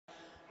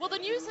Well, the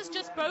news has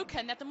just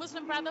broken that the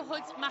Muslim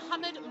Brotherhood's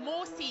Mohammed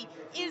Morsi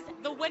is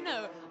the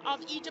winner of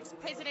Egypt's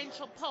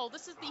presidential poll.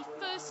 This is the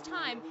first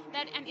time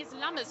that an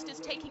Islamist is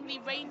taking the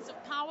reins of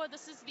power.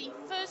 This is the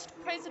first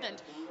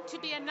president to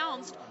be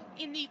announced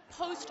in the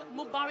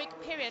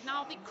post-Mubarak period.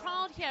 Now, the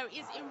crowd here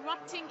is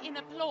erupting in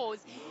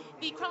applause.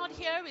 The crowd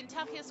here in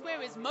Tahrir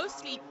Square is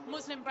mostly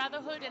Muslim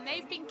Brotherhood, and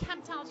they've been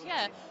camped out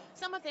here,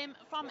 some of them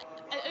from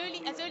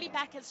as early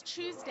back as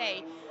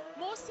Tuesday.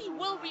 Morsi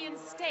will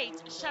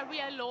reinstate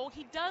Sharia law.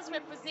 He does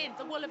represent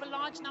the will of a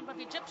large number of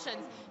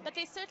Egyptians, but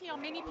there certainly are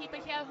many people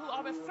here who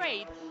are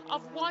afraid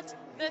of what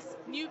this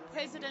new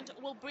president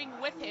will bring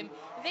with him.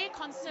 Their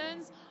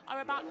concerns are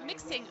about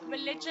mixing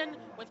religion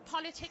with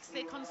politics.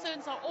 Their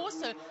concerns are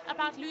also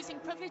about losing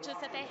privileges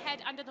that they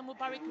had under the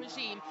Mubarak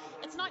regime.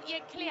 It's not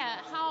yet clear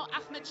how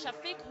Ahmed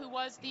Shafik, who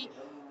was the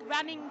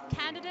running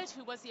candidate,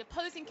 who was the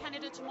opposing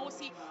candidate to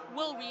Morsi,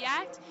 will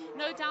react.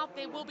 No doubt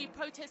there will be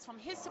protests from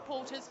his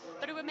supporters,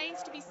 but it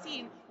remains to be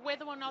seen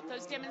whether or not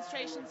those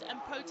demonstrations and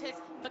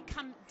protests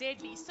become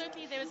deadly.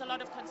 Certainly there is a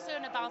lot of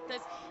concern about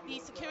this. The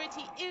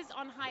security is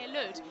on high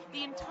alert.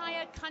 The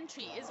entire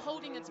country is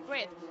holding its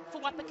breath for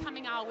what the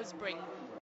coming hours bring.